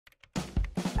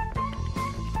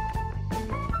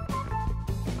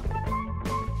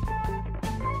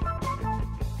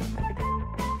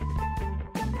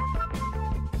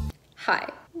Hi,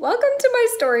 welcome to my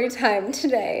story time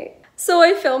today. So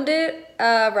I filmed it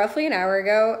roughly an hour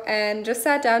ago and just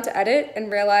sat down to edit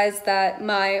and realized that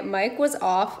my mic was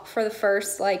off for the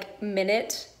first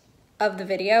minute of the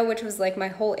video, which was like my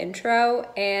whole intro,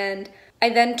 and I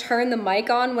then turned the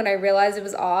mic on when I realized it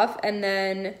was off and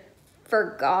then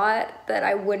forgot that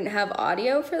I wouldn't have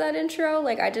audio for that intro.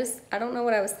 I don't know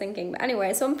what I was thinking. But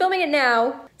anyway, so I'm filming it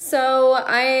now. So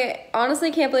I honestly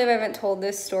can't believe I haven't told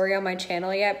this story on my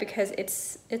channel yet because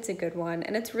it's a good one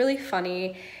and it's really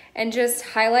funny and just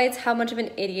highlights how much of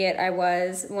an idiot I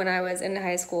was when I was in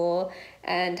high school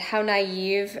and how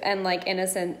naive and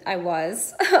innocent I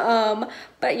was.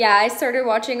 But yeah, I started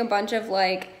watching a bunch of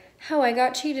how I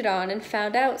got cheated on and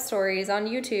found out stories on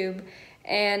YouTube,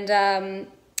 and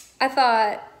I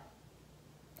thought,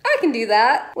 I can do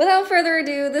that. Without further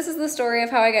ado, this is the story of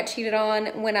how I got cheated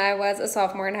on when I was a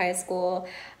sophomore in high school.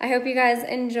 I hope you guys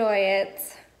enjoy it.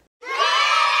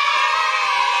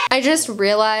 I just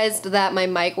realized that my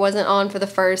mic wasn't on for the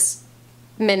first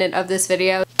minute of this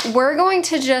video. We're going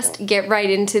to just get right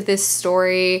into this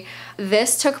story.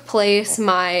 This took place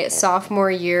my sophomore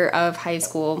year of high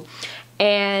school,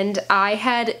 and I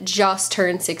had just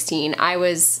turned 16. I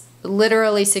was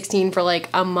literally 16 for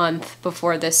a month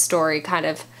before this story kind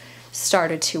of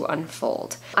started to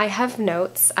unfold. I have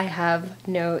notes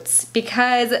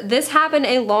because this happened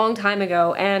a long time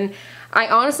ago and I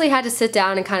honestly had to sit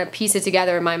down and kind of piece it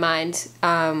together in my mind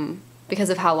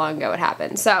because of how long ago it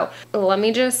happened. So let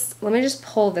me just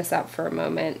pull this up for a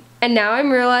moment. And now I'm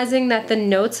realizing that the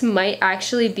notes might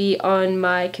actually be on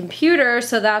my computer,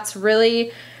 so that's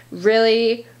really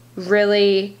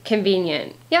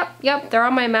convenient. Yep, they're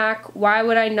on my Mac. Why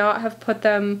would I not have put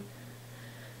them?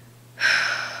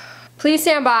 Please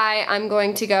stand by. I'm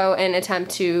going to go and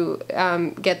attempt to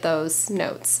get those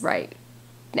notes right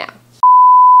now.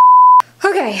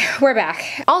 Okay, we're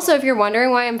back. Also, if you're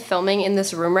wondering why I'm filming in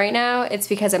this room right now, it's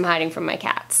because I'm hiding from my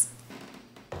cats.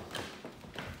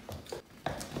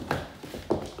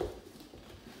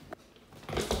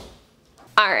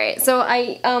 Alright, so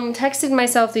I texted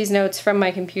myself these notes from my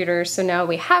computer, so now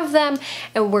we have them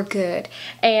and we're good.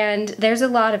 And there's a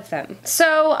lot of them.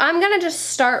 So I'm gonna just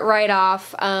start right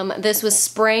off. This was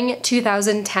spring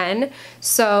 2010,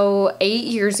 so 8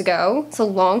 years ago. It's a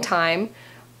long time.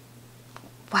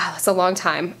 Wow, it's a long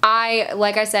time.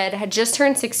 Like I said, had just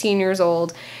turned 16 years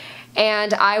old,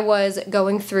 and I was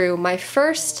going through my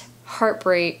first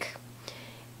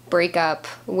breakup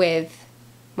with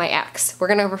my ex. We're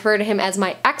gonna refer to him as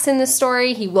my ex in this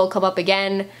story. He will come up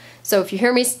again. So if you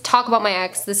hear me talk about my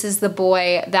ex, this is the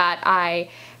boy that I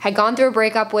had gone through a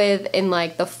breakup with in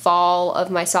the fall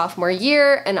of my sophomore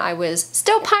year, and I was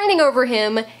still pining over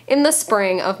him in the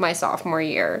spring of my sophomore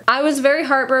year. I was very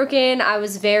heartbroken. I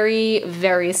was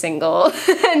very single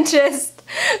and just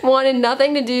wanted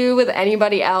nothing to do with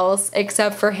anybody else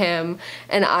except for him,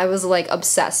 and I was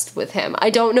obsessed with him. I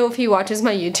don't know if he watches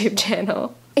my YouTube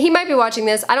channel. He might be watching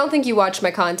this. I don't think you watch my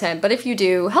content, but if you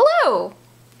do, hello!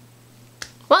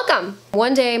 Welcome!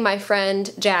 One day my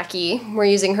friend Jackie, we're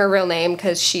using her real name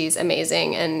because she's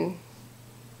amazing and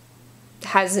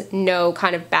has no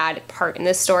kind of bad part in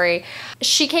this story.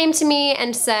 She came to me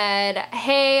and said,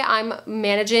 hey, I'm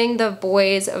managing the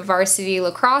boys varsity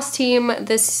lacrosse team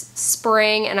this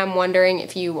spring and I'm wondering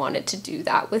if you wanted to do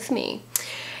that with me.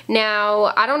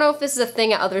 Now, I don't know if this is a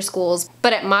thing at other schools,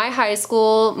 but at my high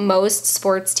school, most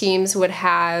sports teams would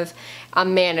have a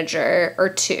manager or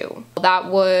two that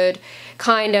would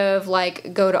kind of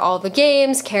go to all the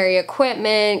games, carry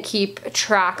equipment, keep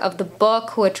track of the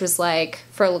book, which was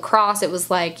for lacrosse, it was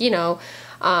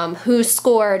who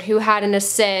scored, who had an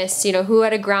assist, who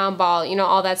had a ground ball,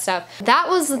 all that stuff. That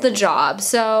was the job.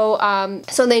 So,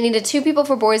 so they needed 2 people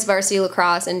for boys varsity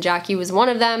lacrosse, and Jackie was one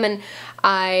of them, and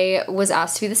I was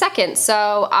asked to be the second.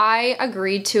 So I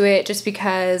agreed to it just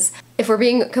because, if we're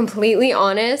being completely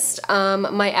honest,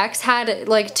 my ex had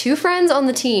 2 friends on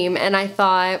the team, and I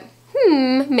thought,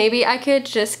 maybe I could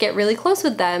just get really close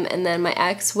with them and then my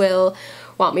ex will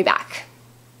want me back.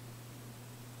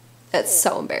 That's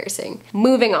so embarrassing.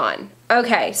 Moving on.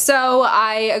 Okay, so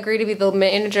I agree to be the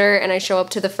manager and I show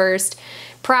up to the first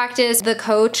practice. The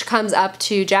coach comes up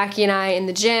to Jackie and I in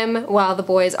the gym while the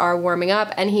boys are warming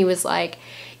up, and he was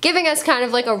giving us kind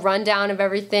of a rundown of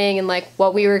everything and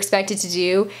what we were expected to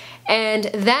do. And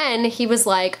then he was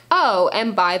oh,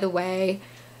 and by the way,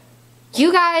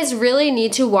 you guys really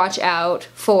need to watch out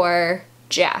for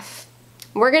Jeff.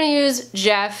 We're gonna use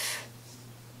Jeff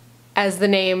as the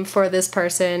name for this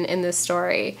person in this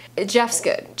story. Jeff's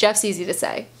good. Jeff's easy to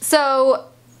say. So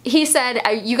he said,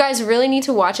 you guys really need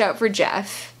to watch out for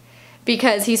Jeff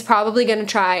because he's probably gonna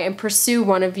try and pursue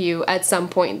one of you at some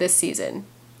point this season.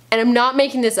 And I'm not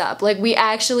making this up. Like, we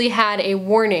actually had a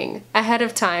warning ahead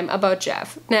of time about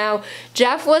Jeff. Now,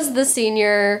 Jeff was the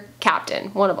senior captain,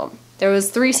 one of them. There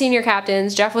was 3 senior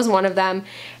captains. Jeff was one of them.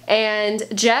 And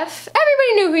Jeff,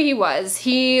 everybody knew who he was.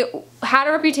 He had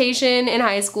a reputation in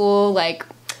high school. Like,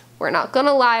 we're not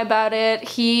gonna lie about it.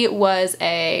 He was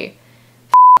a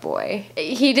boy.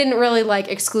 He didn't really like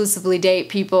exclusively date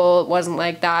people. It wasn't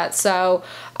like that. So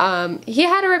he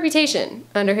had a reputation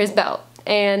under his belt.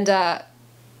 And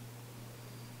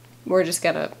we're just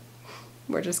gonna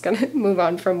move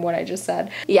on from what I just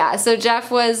said. Yeah, so Jeff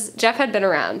had been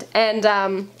around.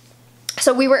 And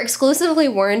so we were exclusively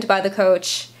warned by the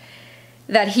coach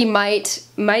that he might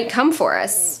come for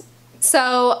us.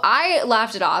 So I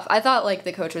laughed it off. I thought like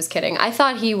the coach was kidding. I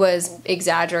thought he was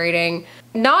exaggerating.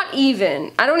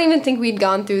 I don't even think we'd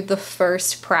gone through the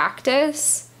first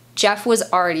practice. Jeff was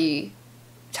already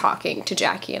talking to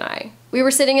Jackie and I. We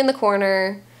were sitting in the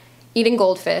corner eating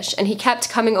goldfish, and he kept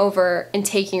coming over and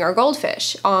taking our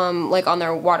goldfish, like on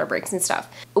their water breaks and stuff.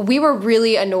 We were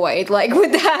really annoyed, like,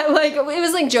 with that. Like, it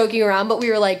was like joking around, but we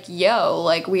were like, yo,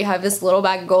 like, we have this little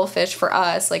bag of goldfish for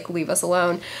us, like, leave us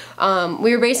alone.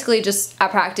 We were basically just,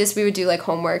 at practice, we would do like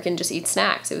homework and just eat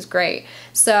snacks. It was great.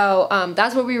 So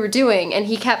that's what we were doing, and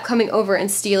he kept coming over and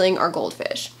stealing our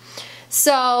goldfish.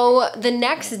 So the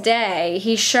next day,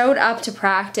 he showed up to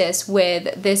practice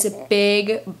with this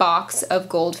big box of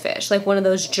goldfish, like one of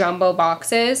those jumbo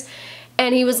boxes.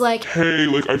 And he was like, hey,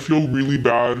 like, I feel really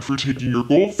bad for taking your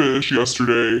goldfish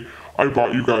yesterday. I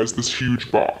bought you guys this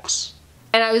huge box.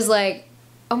 And I was like,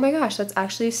 oh my gosh, that's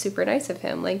actually super nice of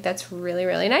him. Like, that's really,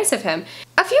 really nice of him.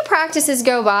 A few practices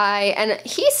go by, and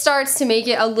he starts to make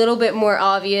it a little bit more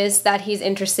obvious that he's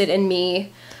interested in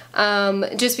me.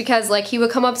 Just because, like, he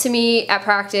would come up to me at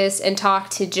practice and talk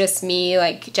to just me.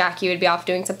 Like, Jackie would be off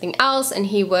doing something else, and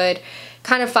he would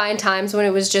kind of find times when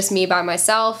it was just me by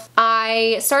myself.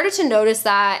 I started to notice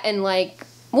that, and like,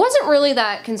 wasn't really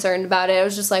that concerned about it. I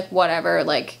was just like, whatever,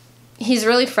 like, he's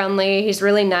really friendly, he's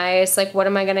really nice, like, what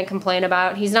am I gonna complain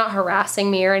about? He's not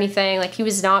harassing me or anything, like, he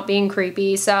was not being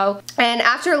creepy. So, and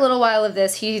after a little while of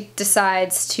this, he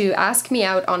decides to ask me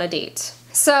out on a date.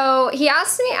 So he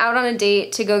asked me out on a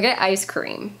date to go get ice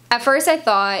cream. At first I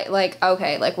thought, like,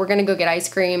 okay, like, we're gonna go get ice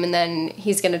cream and then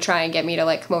he's gonna try and get me to,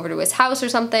 like, come over to his house or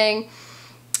something.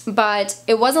 But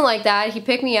it wasn't like that. He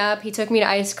picked me up, he took me to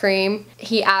ice cream.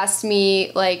 He asked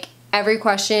me, like, every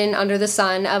question under the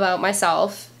sun about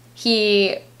myself.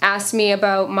 He asked me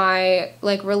about my,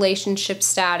 like, relationship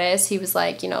status. He was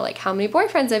like, you know, like, how many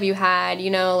boyfriends have you had?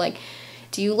 You know, like,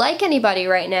 do you like anybody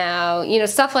right now? You know,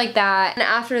 stuff like that. And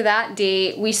after that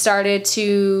date, we started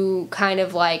to kind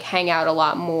of like hang out a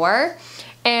lot more.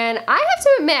 And I have to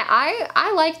admit,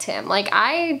 I liked him. Like,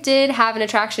 I did have an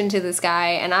attraction to this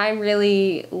guy, and I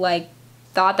really, like,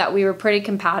 thought that we were pretty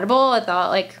compatible. I thought,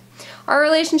 like, our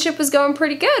relationship was going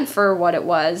pretty good for what it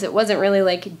was. It wasn't really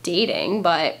like dating,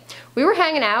 but we were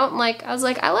hanging out, and like, I was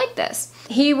like, I like this.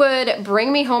 He would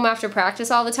bring me home after practice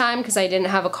all the time because I didn't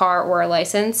have a car or a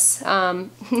license.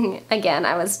 Again,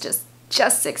 I was just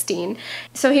 16.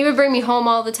 So he would bring me home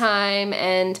all the time,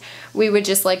 and we would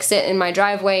just like sit in my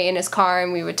driveway in his car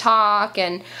and we would talk.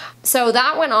 And so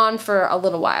that went on for a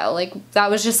little while. Like, that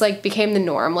was just like became the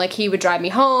norm. Like, he would drive me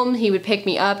home, he would pick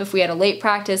me up if we had a late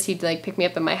practice, he'd like pick me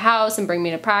up at my house and bring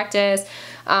me to practice.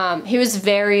 He was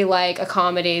very like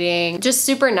accommodating, just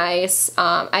super nice.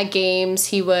 At games,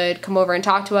 he would come over and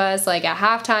talk to us like at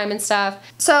halftime and stuff.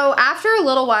 So after a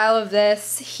little while of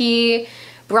this, he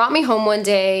brought me home one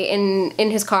day in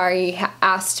his car. He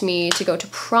asked me to go to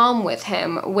prom with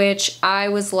him, which I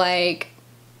was like,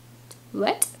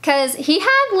 what? Because he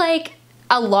had like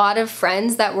a lot of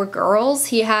friends that were girls.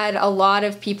 He had a lot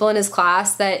of people in his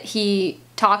class that he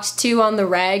talked to on the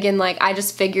reg, and like, I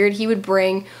just figured he would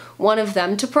bring one of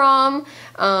them to prom,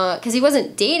 because he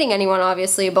wasn't dating anyone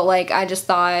obviously, but like, I just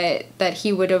thought that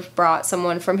he would have brought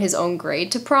someone from his own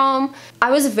grade to prom.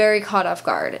 I was very caught off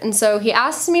guard, and so he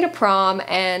asked me to prom,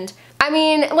 and I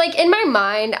mean, like, in my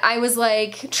mind, I was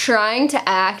like trying to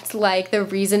act like the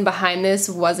reason behind this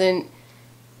wasn't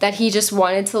that he just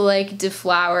wanted to like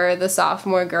deflower the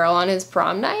sophomore girl on his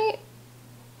prom night.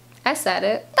 I said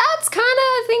it. That's kind of,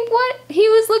 I think, what he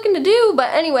was looking to do.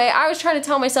 But anyway, I was trying to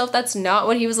tell myself that's not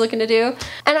what he was looking to do.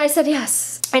 And I said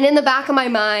yes. And in the back of my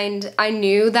mind, I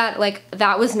knew that, like,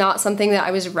 that was not something that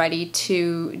I was ready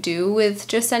to do with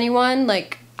just anyone.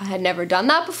 Like, I had never done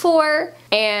that before.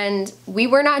 And we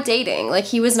were not dating. Like,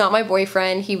 he was not my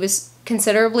boyfriend. He was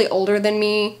considerably older than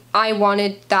me. I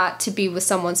wanted that to be with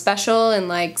someone special and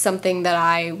like something that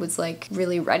I was like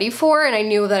really ready for, and I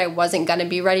knew that I wasn't gonna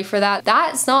be ready for that.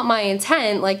 That's not my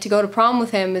intent. Like, to go to prom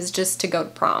with him is just to go to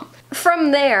prom.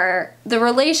 From there, the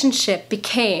relationship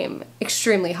became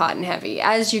extremely hot and heavy,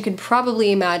 as you can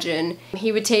probably imagine.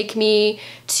 He would take me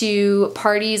to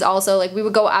parties also. Like, we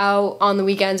would go out on the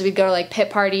weekends, we'd go to like pit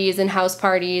parties and house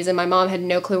parties, and my mom had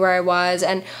no clue where I was,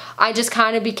 and I just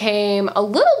kind of became a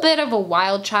little bit of a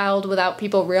wild child without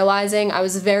people realizing. I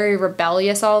was very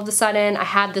rebellious all of a sudden. I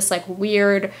had this like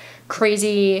weird,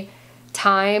 crazy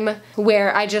time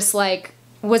where I just like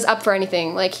was up for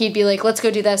anything. Like, he'd be like, let's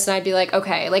go do this, and I'd be like,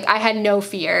 okay. Like, I had no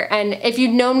fear. And if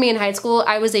you'd known me in high school,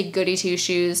 I was a goody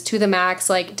two-shoes to the max.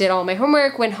 Like, did all my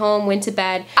homework, went home, went to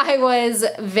bed. I was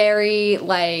very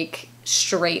like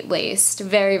straight-laced,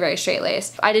 very, very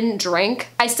straight-laced. I didn't drink.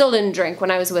 I still didn't drink when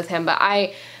I was with him, but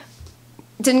I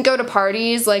didn't go to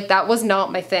parties. Like, that was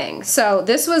not my thing. So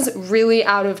this was really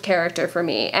out of character for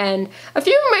me, and a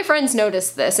few of my friends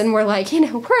noticed this and were like, you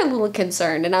know, we're a little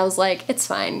concerned, and I was like, it's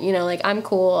fine, you know, like, I'm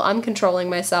cool, I'm controlling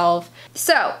myself.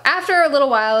 So after a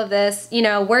little while of this, you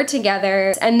know, we're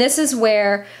together, and this is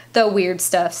where the weird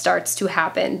stuff starts to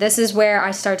happen. This is where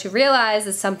I start to realize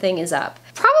that something is up.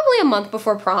 Probably a month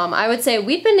before prom, I would say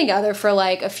we'd been together for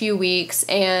like a few weeks,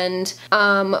 and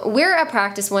we're at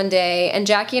practice one day, and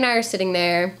Jackie and I are sitting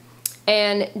there,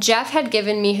 and Jeff had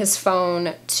given me his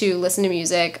phone to listen to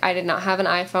music. I did not have an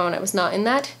iPhone. I was not in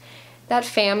that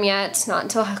fam yet, not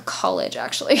until college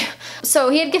actually. So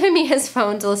he had given me his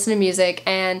phone to listen to music,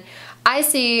 and I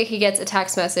see he gets a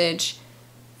text message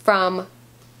from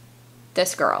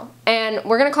this girl, and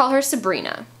we're gonna call her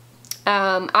Sabrina.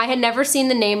 I had never seen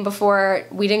the name before.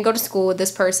 We didn't go to school with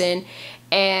this person,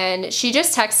 and she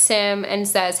just texts him and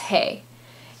says, hey.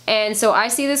 And so I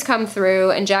see this come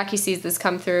through, and Jackie sees this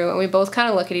come through, and we both kind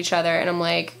of look at each other, and I'm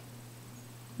like,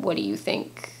 what do you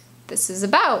think this is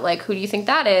about? Like, who do you think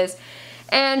that is?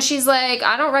 And she's like,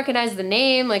 I don't recognize the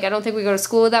name. Like, I don't think we go to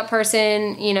school with that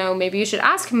person. You know, maybe you should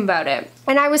ask him about it.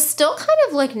 And I was still kind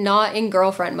of like not in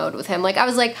girlfriend mode with him. Like, I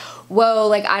was like, whoa,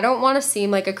 like, I don't want to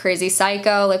seem like a crazy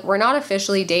psycho. Like, we're not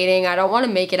officially dating. I don't want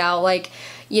to make it out like,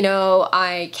 you know,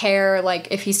 I care, like,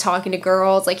 if he's talking to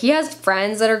girls. Like, he has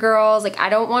friends that are girls. Like, I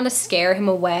don't want to scare him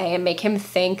away and make him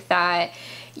think that,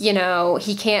 you know,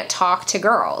 he can't talk to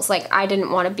girls. Like, I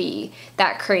didn't want to be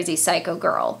that crazy psycho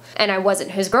girl, and I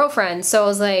wasn't his girlfriend. So I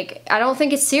was like, I don't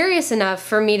think it's serious enough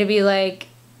for me to be like,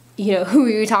 you know, who are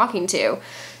you talking to?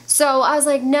 So I was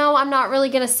like, no, I'm not really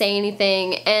gonna say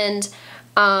anything. And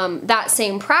that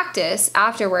same practice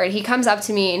afterward, he comes up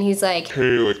to me and he's like,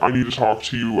 hey, like, I need to talk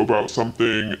to you about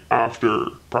something after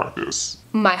practice.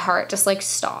 My heart just like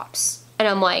stops. And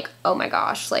I'm like, oh my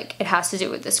gosh, like, it has to do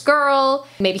with this girl.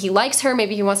 Maybe he likes her.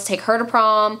 Maybe he wants to take her to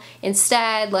prom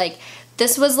instead. Like,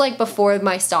 this was like before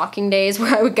my stalking days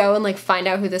where I would go and like find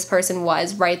out who this person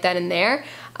was right then and there.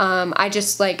 I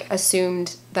just like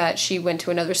assumed that she went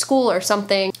to another school or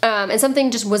something. And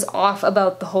something just was off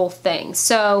about the whole thing.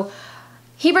 So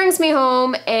he brings me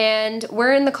home, and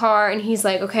we're in the car, and he's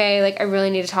like, okay, like, I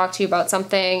really need to talk to you about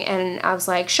something. And I was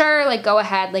like, sure, like, go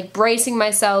ahead, like, bracing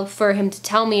myself for him to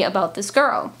tell me about this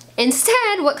girl.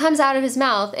 Instead, what comes out of his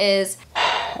mouth is,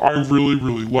 I really,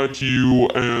 really like you,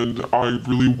 and I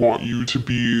really want you to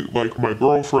be like my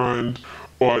girlfriend,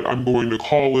 but I'm going to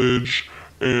college,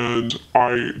 and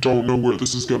I don't know where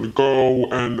this is gonna go,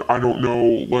 and I don't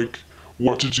know, like,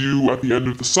 what to do at the end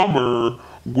of the summer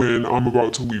when I'm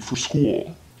about to leave for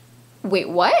school. Wait,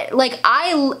 what? Like,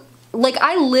 I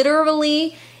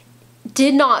literally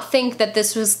did not think that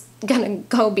this was gonna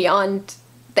go beyond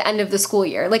the end of the school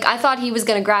year. Like, I thought he was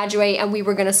gonna graduate and we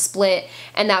were gonna split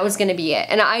and that was gonna be it.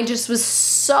 And I just was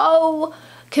so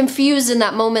confused in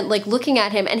that moment, like, looking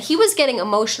at him, and he was getting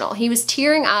emotional. He was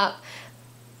tearing up,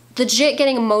 legit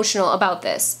getting emotional about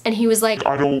this. And he was like,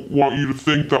 I don't want you to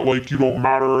think that, like, you don't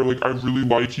matter. Like, I really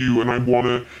like you and I want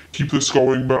to keep this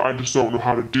going, but I just don't know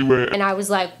how to do it. And I was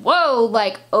like, whoa,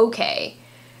 like, okay,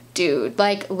 dude,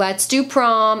 like, let's do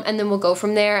prom and then we'll go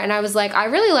from there. And I was like, I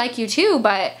really like you too,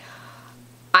 but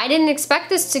I didn't expect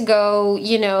this to go,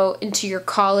 you know, into your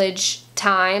college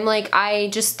time. Like, I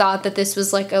just thought that this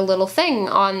was like a little thing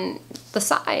on the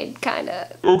side, kind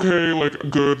of. Okay, like,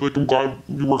 good, like, I'm glad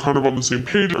we were kind of on the same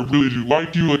page. I really do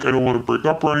like you, like, I don't want to break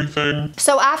up or anything.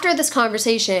 So after this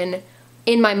conversation,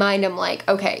 in my mind, I'm like,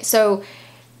 okay, so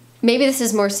maybe this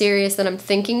is more serious than I'm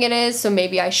thinking it is, so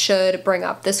maybe I should bring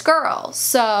up this girl.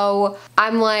 So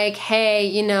I'm like, hey,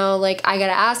 you know, like, I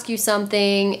gotta ask you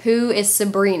something. Who is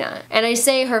Sabrina? And I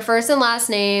say her first and last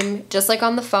name, just like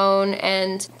on the phone,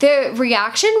 and the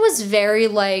reaction was very,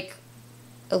 like,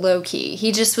 low-key.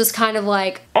 He just was kind of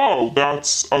like, oh,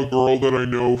 that's a girl that I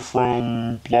know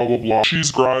from blah, blah, blah.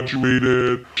 She's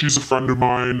graduated, she's a friend of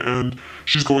mine, and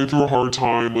she's going through a hard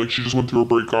time. Like, she just went through a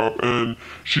breakup, and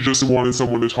she just wanted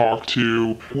someone to talk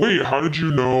to. Wait, how did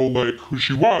you know, like, who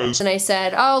she was? And I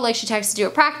said, oh, like, she texted you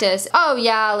at practice. Oh,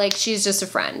 yeah, like, she's just a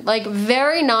friend. Like,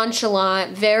 very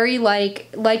nonchalant, very,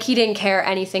 like he didn't care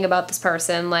anything about this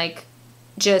person. Like,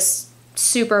 just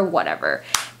super whatever.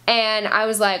 And I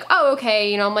was like, oh,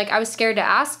 okay, you know, I'm like, I was scared to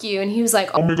ask you. And he was like,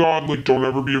 oh my god, like, don't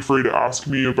ever be afraid to ask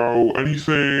me about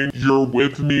anything. You're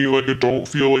with me, like, I don't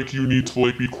feel like you need to,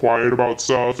 like, be quiet about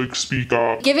stuff, like, speak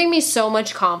up. Giving me so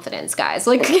much confidence, guys.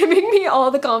 Like, giving me all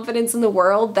the confidence in the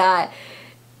world that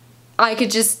I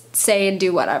could just say and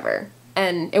do whatever.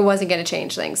 And it wasn't gonna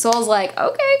change things. So I was like,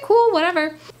 okay, cool,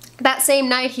 whatever. That same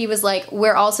night, he was like,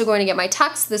 we're also going to get my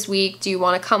tux this week. Do you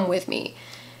want to come with me?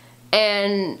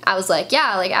 And I was like,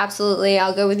 yeah, like, absolutely,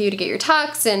 I'll go with you to get your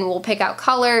tux and we'll pick out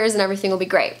colors and everything will be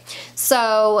great.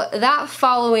 So that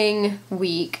following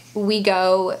week, we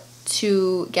go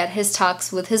to get his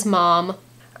tux with his mom.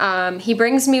 He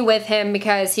brings me with him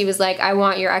because he was like, I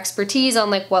want your expertise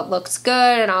on, like, what looks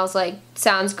good. And I was like,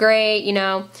 sounds great, you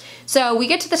know. So we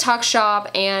get to the tux shop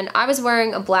and I was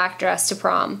wearing a black dress to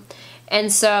prom. And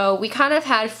so we kind of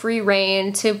had free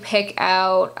reign to pick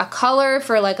out a color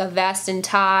for, like, a vest and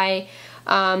tie.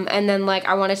 And then, like,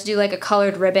 I wanted to do, like, a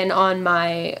colored ribbon on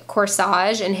my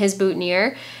corsage and his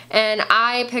boutonniere. And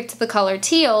I picked the color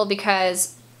teal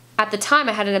because at the time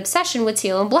I had an obsession with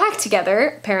teal and black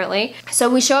together, apparently. So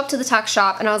we show up to the tux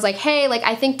shop and I was like, hey, like,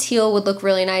 I think teal would look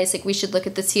really nice. Like, we should look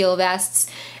at the teal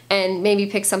vests and maybe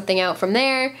pick something out from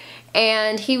there.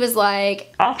 And he was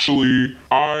like, actually,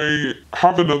 I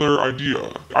have another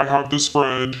idea. I have this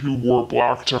friend who wore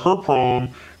black to her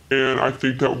prom, and I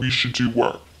think that we should do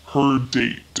what her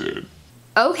date did.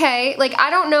 Okay, like, I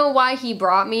don't know why he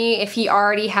brought me if he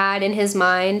already had in his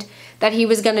mind that he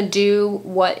was gonna do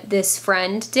what this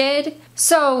friend did.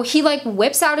 So he, like,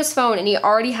 whips out his phone and he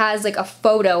already has, like, a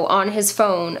photo on his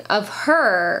phone of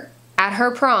her at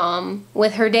her prom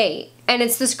with her date. And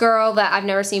it's this girl that I've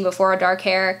never seen before, dark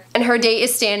hair. And her date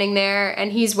is standing there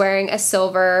and he's wearing a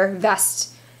silver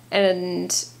vest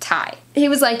and tie. He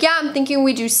was like, yeah, I'm thinking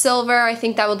we do silver. I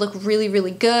think that would look really,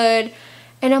 really good.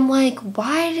 And I'm like,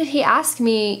 why did he ask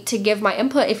me to give my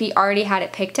input if he already had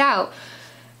it picked out?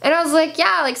 And I was like,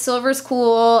 yeah, like, silver's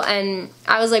cool. And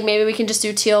I was like, maybe we can just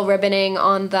do teal ribboning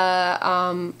on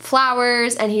the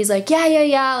flowers. And he's like,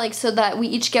 yeah, like, so that we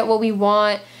each get what we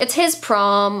want. It's his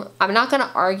prom. I'm not gonna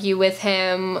argue with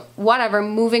him. Whatever,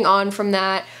 moving on from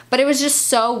that. But it was just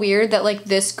so weird that, like,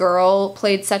 this girl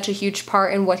played such a huge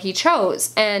part in what he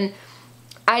chose. And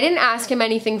I didn't ask him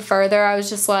anything further. I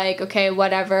was just like, okay,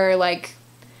 whatever, like,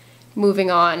 moving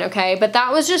on, okay? But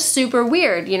that was just super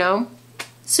weird, you know?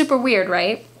 Super weird,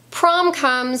 right? Prom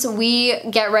comes, we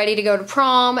get ready to go to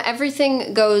prom.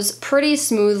 Everything goes pretty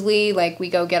smoothly. Like, we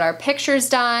go get our pictures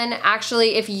done.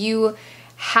 Actually, if you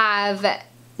have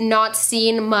not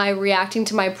seen my reacting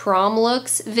to my prom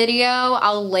looks video,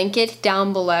 I'll link it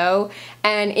down below.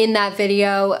 And in that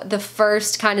video, the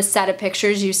first kind of set of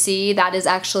pictures you see, that is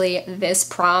actually this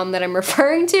prom that I'm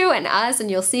referring to and us,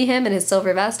 and you'll see him in his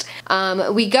silver vest.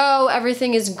 We go,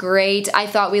 everything is great. I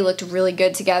thought we looked really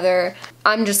good together.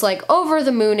 I'm just, like, over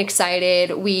the moon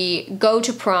excited. We go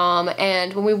to prom,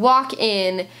 and when we walk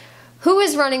in, who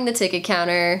is running the ticket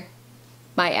counter?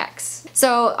 My ex.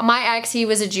 So my ex, he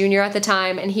was a junior at the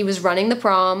time and he was running the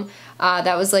prom.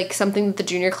 That was, like, something that the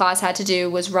junior class had to do,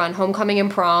 was run homecoming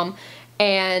and prom.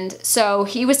 And so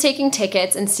he was taking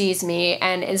tickets and sees me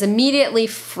and is immediately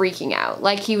freaking out.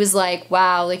 Like, he was like,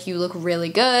 wow, like, you look really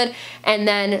good. And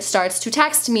then starts to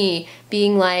text me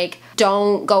being like,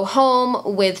 don't go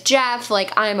home with Jeff.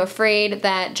 Like, I'm afraid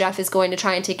that Jeff is going to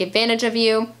try and take advantage of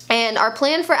you. And our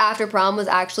plan for after prom was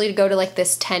actually to go to, like,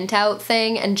 this tent out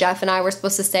thing. And Jeff and I were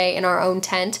supposed to stay in our own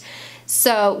tent.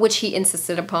 So, which he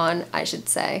insisted upon, I should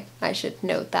say. I should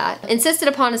note that. Insisted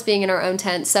upon us being in our own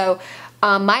tent. So,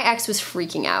 my ex was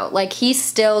freaking out. Like, he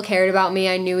still cared about me.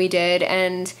 I knew he did.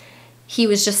 And he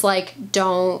was just like,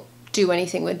 don't do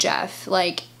anything with Jeff.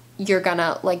 Like, you're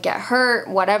gonna, like, get hurt,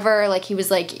 whatever. Like, he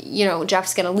was like, you know,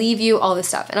 Jeff's gonna leave you, all this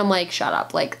stuff. And I'm like, shut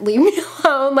up. Like, leave me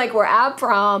alone. Like, we're at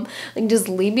prom. Like, just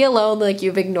leave me alone. Like,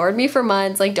 you've ignored me for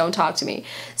months. Like, don't talk to me.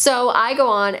 So I go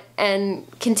on and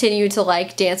continue to,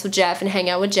 like, dance with Jeff and hang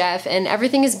out with Jeff. And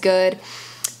everything is good.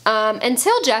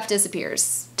 Until Jeff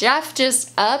disappears. Jeff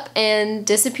just up and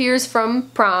disappears from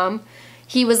prom.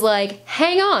 He was like,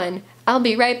 hang on, I'll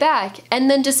be right back,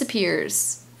 and then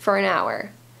disappears for an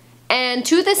hour. And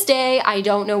to this day, I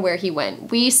don't know where he went.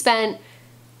 We spent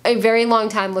a very long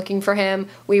time looking for him.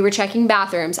 We were checking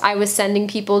bathrooms. I was sending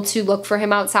people to look for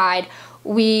him outside.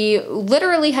 We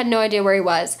literally had no idea where he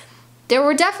was. There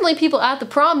were definitely people at the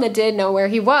prom that did know where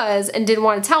he was and didn't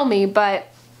want to tell me, but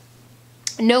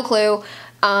no clue.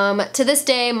 To this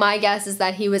day, my guess is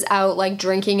that he was out like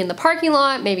drinking in the parking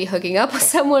lot, maybe hooking up with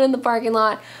someone in the parking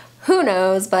lot. Who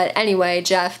knows? But anyway,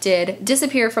 Jeff did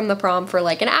disappear from the prom for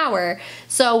like an hour.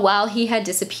 So while he had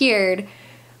disappeared,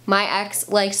 my ex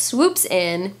like swoops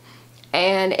in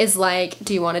and is like,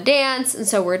 do you want to dance? And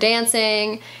so we're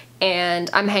dancing, and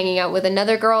I'm hanging out with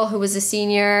another girl who was a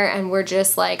senior, and we're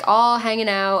just like all hanging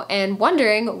out and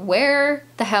wondering where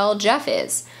the hell Jeff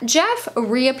is. Jeff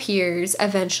reappears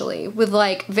eventually with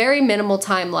like very minimal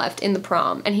time left in the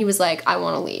prom, and he was like, I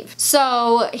want to leave.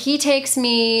 So he takes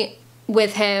me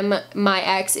with him. My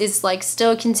ex is like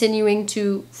still continuing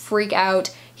to freak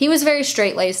out. He was very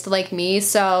straight-laced like me,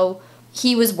 so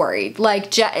he was worried.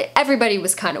 Like everybody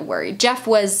was kind of worried. Jeff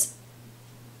was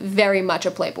very much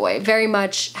a playboy, very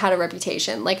much had a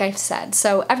reputation, like I've said.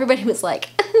 So everybody was like,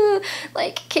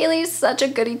 like, Kaylee's such a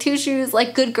goody two-shoes,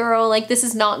 like, good girl, like, this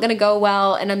is not gonna go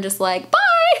well. And I'm just like, bye!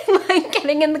 Like,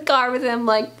 getting in the car with him,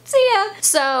 like, see ya!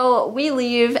 So we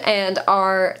leave, and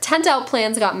our tent out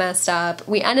plans got messed up.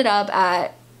 We ended up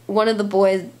at one of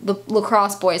the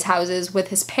lacrosse boys' houses with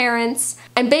his parents.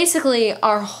 And basically,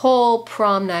 our whole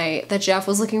prom night that Jeff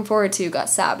was looking forward to got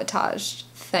sabotaged.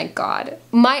 Thank God.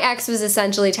 My ex was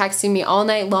essentially texting me all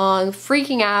night long,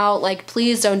 freaking out, like,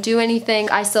 please don't do anything.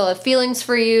 I still have feelings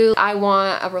for you. I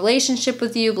want a relationship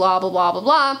with you, blah, blah, blah, blah,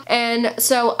 blah. And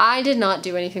so I did not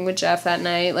do anything with Jeff that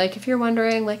night. Like, if you're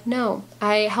wondering, like, no.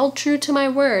 I held true to my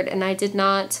word, and I did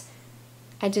not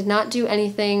do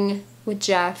anything with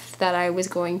Jeff that I was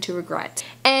going to regret.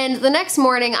 And the next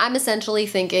morning, I'm essentially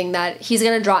thinking that he's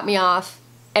gonna drop me off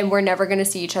and we're never gonna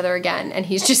see each other again, and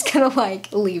he's just gonna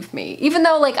like leave me. Even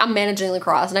though like I'm managing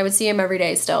lacrosse and I would see him every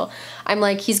day still, I'm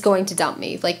like, he's going to dump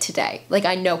me like today. Like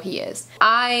I know he is.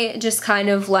 I just kind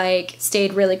of like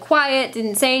stayed really quiet,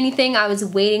 didn't say anything. I was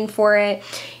waiting for it.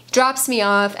 He drops me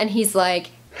off and he's like,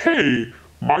 hey,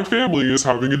 my family is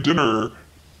having a dinner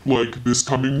like this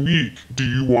coming week. Do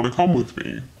you want to come with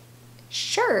me?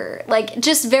 Sure. Like,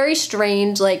 just very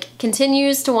strange, like,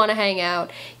 continues to want to hang out,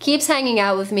 keeps hanging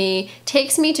out with me,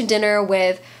 takes me to dinner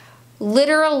with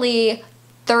literally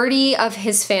 30 of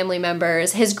his family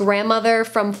members. His grandmother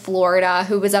from Florida,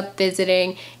 who was up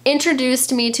visiting,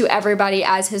 introduced me to everybody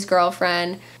as his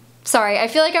girlfriend. Sorry, I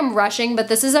feel like I'm rushing, but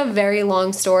this is a very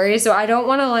long story, so I don't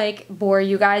want to, like, bore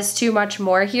you guys too much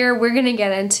more here. We're gonna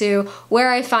get into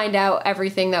where I find out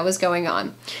everything that was going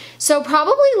on. So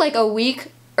probably, like, a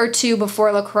week or two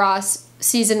before lacrosse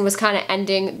season was kind of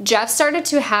ending, Jeff started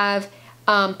to have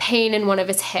pain in one of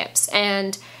his hips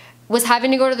and was having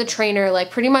to go to the trainer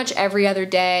like pretty much every other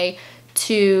day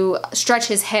to stretch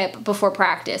his hip before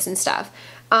practice and stuff.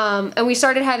 And we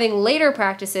started having later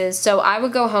practices, so I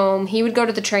would go home, he would go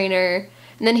to the trainer,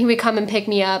 and then he would come and pick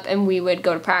me up and we would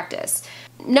go to practice.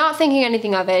 Not thinking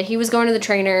anything of it, he was going to the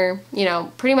trainer, you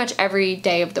know, pretty much every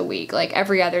day of the week, like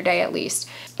every other day at least.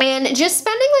 And just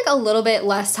spending like a little bit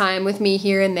less time with me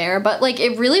here and there, but like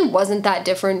it really wasn't that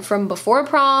different from before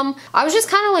prom. I was just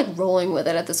kind of like rolling with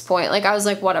it at this point. Like I was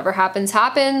like, whatever happens,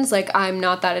 happens. Like I'm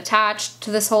not that attached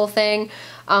to this whole thing.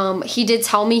 He did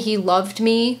tell me he loved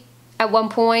me at one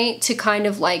point to kind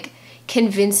of like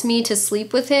convince me to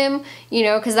sleep with him, you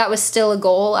know, because that was still a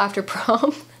goal after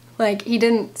prom. Like, he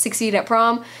didn't succeed at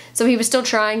prom, so he was still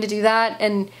trying to do that,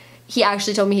 and he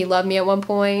actually told me he loved me at one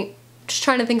point. Just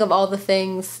trying to think of all the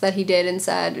things that he did and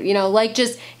said, you know, like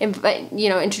just, you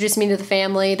know, introduce me to the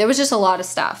family. There was just a lot of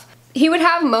stuff. He would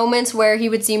have moments where he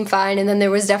would seem fine, and then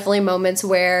there was definitely moments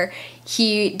where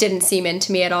he didn't seem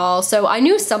into me at all, so I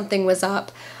knew something was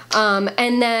up.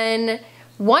 And then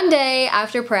one day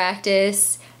after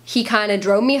practice, he kind of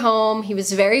drove me home. He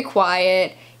was very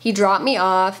quiet. He dropped me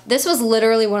off. This was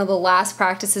literally one of the last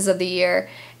practices of the year.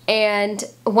 And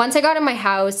once I got in my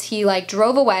house, he like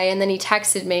drove away, and then he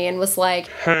texted me and was like,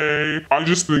 hey, I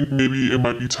just think maybe it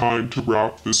might be time to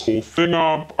wrap this whole thing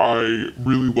up. I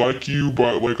really like you,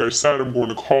 but like I said, I'm going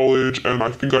to college and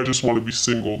I think I just want to be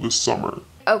single this summer.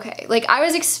 Okay, like I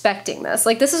was expecting this.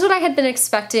 Like this is what I had been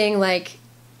expecting like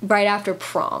right after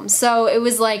prom. So it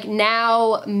was like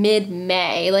now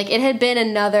mid-May. Like it had been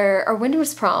another, or when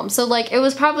was prom? So like it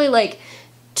was probably like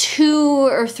 2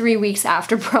 or 3 weeks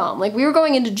after prom. Like we were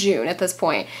going into June at this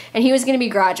point, and he was gonna be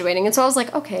graduating, and so I was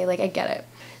like, okay, like I get it.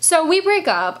 So we break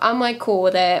up. I'm like cool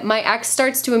with it. My ex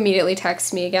starts to immediately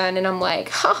text me again, and I'm like,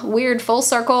 huh, weird, full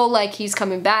circle. Like he's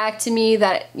coming back to me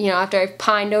that, you know, after I've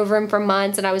pined over him for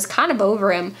months and I was kind of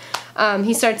over him,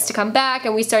 he starts to come back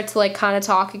and we start to like kind of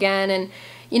talk again. And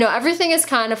you know, everything is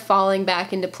kind of falling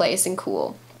back into place and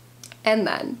cool. And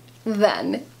then,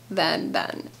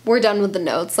 we're done with the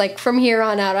notes. Like, from here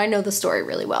on out, I know the story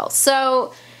really well.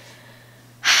 So,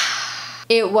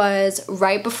 it was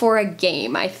right before a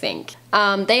game, I think.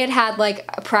 They had like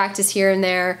a practice here and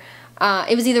there.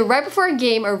 It was either right before a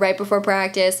game or right before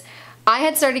practice. I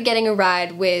had started getting a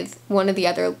ride with one of the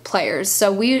other players.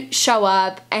 So we show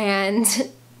up and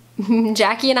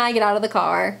Jackie and I get out of the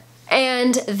car.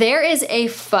 And there is a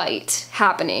fight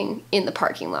happening in the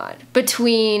parking lot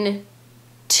between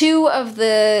two of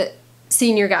the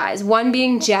senior guys, one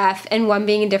being Jeff and one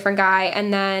being a different guy,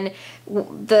 and then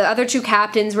the other two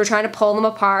captains were trying to pull them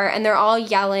apart, and they're all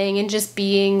yelling and just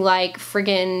being like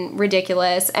friggin'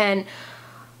 ridiculous, and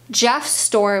Jeff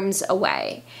storms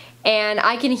away. And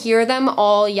I can hear them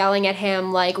all yelling at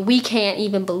him like, we can't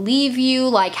even believe you,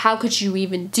 like how could you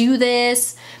even do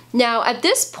this? Now at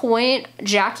this point,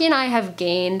 Jackie and I have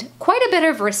gained quite a bit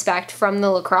of respect from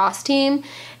the lacrosse team,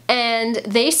 and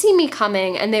they see me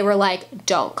coming and they were like,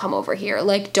 don't come over here,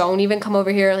 like don't even come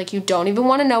over here, like you don't even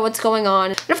want to know what's going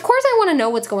on. And of course I want to know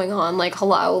what's going on, like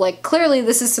hello, like clearly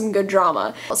this is some good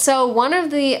drama. So one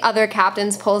of the other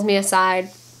captains pulls me aside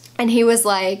and he was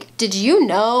like, did you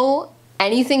know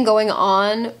anything going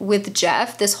on with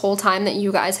Jeff this whole time that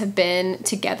you guys have been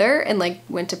together and like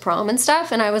went to prom and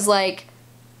stuff? And I was like,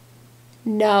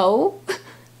 no.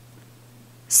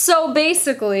 So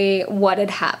basically what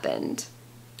had happened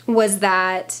was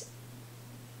that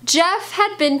Jeff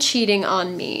had been cheating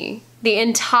on me the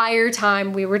entire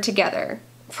time we were together.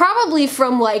 Probably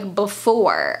from like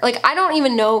before. Like I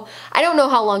don't know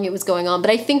how long it was going on,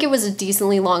 but I think it was a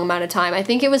decently long amount of time. I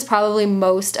think it was probably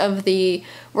most of the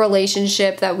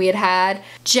relationship that we had had.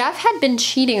 Jeff had been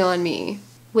cheating on me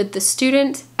with the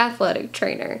student athletic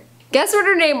trainer. Guess what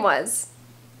her name was?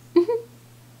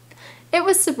 It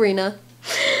was Sabrina.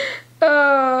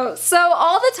 So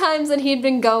all the times that he'd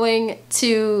been going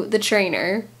to the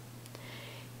trainer,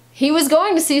 he was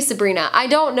going to see Sabrina. I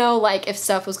don't know like if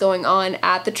stuff was going on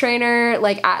at the trainer,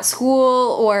 like at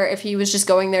school, or if he was just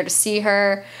going there to see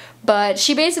her, but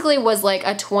she basically was like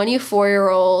a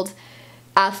 24-year-old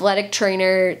athletic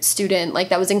trainer student, like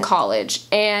that was in college,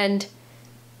 and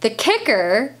the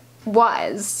kicker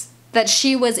was that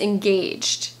she was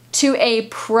engaged to a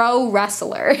pro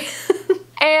wrestler.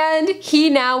 And he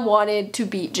now wanted to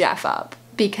beat Jeff up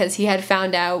because he had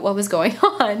found out what was going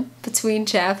on between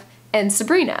Jeff and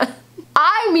Sabrina.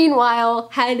 I, meanwhile,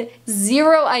 had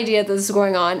zero idea this was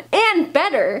going on, and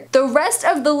better, the rest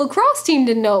of the lacrosse team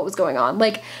didn't know what was going on.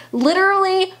 Like,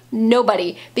 literally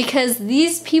nobody, because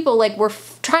these people, like, were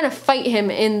trying to fight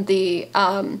him in the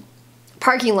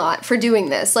parking lot for doing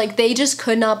this. Like, they just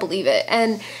could not believe it.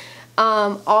 And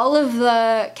all of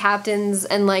the captains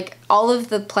and like all of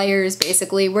the players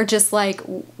basically were just like,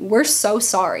 we're so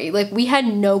sorry. Like we had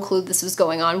no clue this was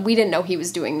going on. We didn't know he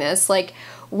was doing this. Like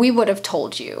we would have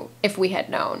told you if we had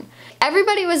known.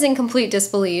 Everybody was in complete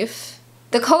disbelief.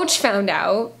 The coach found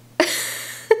out.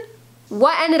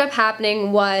 What ended up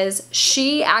happening was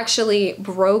she actually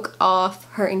broke off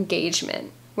her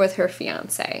engagement with her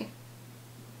fiance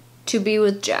to be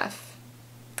with Jeff.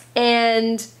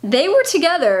 And they were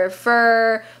together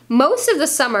for most of the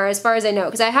summer, as far as I know,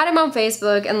 because I had him on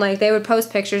Facebook and like they would post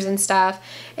pictures and stuff,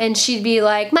 and she'd be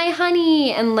like, my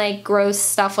honey, and like gross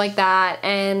stuff like that.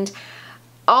 And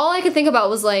all I could think about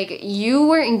was like, you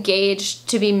were engaged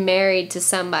to be married to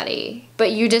somebody,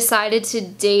 but you decided to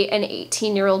date an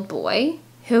 18-year-old boy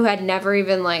who had never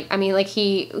even like, I mean, like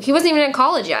he wasn't even in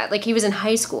college yet, like he was in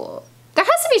high school. There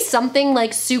has to be something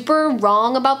like super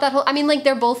wrong about that whole, I mean, like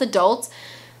they're both adults,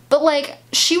 but like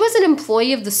she was an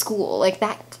employee of the school, like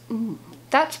that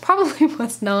probably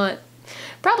was not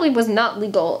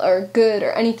legal or good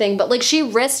or anything, but like she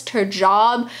risked her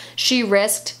job, she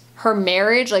risked her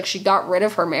marriage, like she got rid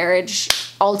of her marriage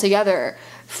altogether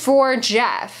for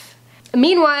Jeff.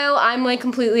 Meanwhile, I'm like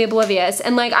completely oblivious,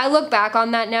 and like I look back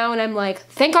on that now and I'm like,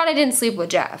 thank God I didn't sleep with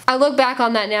Jeff. I look back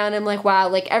on that now and I'm like, wow,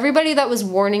 like everybody that was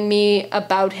warning me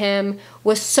about him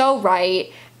was so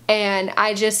right, and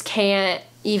I just can't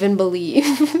even believe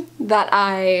that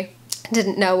I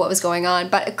didn't know what was going on.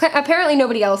 But apparently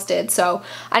nobody else did, so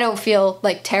I don't feel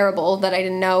like terrible that I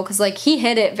didn't know, because like he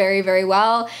hid it very, very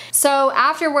well. So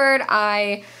afterward,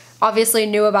 I obviously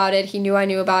knew about it. He knew I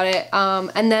knew about it.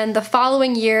 And then the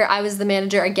following year, I was the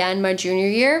manager again, my junior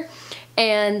year,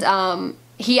 and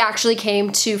he actually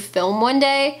came to film one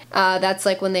day. That's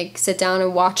like when they sit down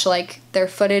and watch like their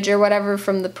footage or whatever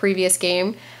from the previous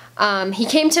game. He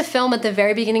came to film at the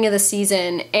very beginning of the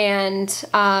season and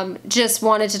just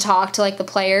wanted to talk to like the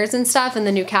players and stuff and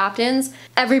the new captains.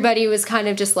 Everybody was kind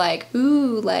of just like,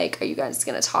 ooh, like, are you guys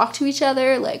gonna talk to each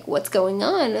other? Like, what's going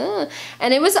on?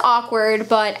 And it was awkward,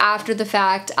 but after the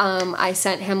fact, I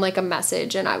sent him like a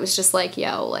message and I was just like,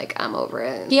 yo, like, I'm over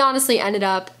it. He honestly ended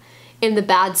up in the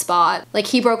bad spot. Like,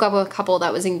 he broke up with a couple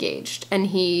that was engaged and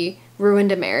he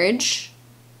ruined a marriage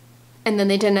and then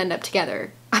they didn't end up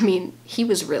together. I mean, he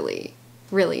was really,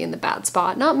 really in the bad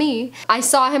spot, not me. I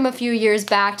saw him a few years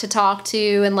back to talk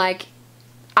to, and like,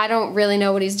 I don't really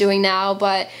know what he's doing now,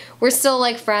 but we're still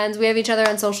like friends. We have each other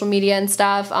on social media and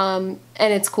stuff, and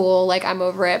it's cool, like, I'm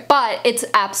over it. But it's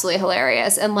absolutely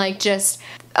hilarious and like just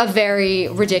a very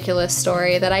ridiculous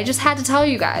story that I just had to tell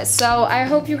you guys. So I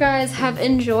hope you guys have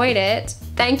enjoyed it.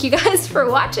 Thank you guys for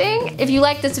watching. If you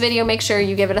like this video, make sure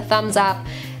you give it a thumbs up.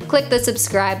 Click the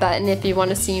subscribe button if you want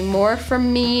to see more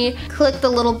from me. Click the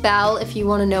little bell if you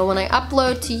want to know when I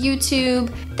upload to YouTube.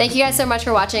 Thank you guys so much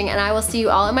for watching, and I will see you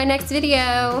all in my next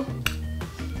video.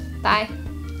 Bye.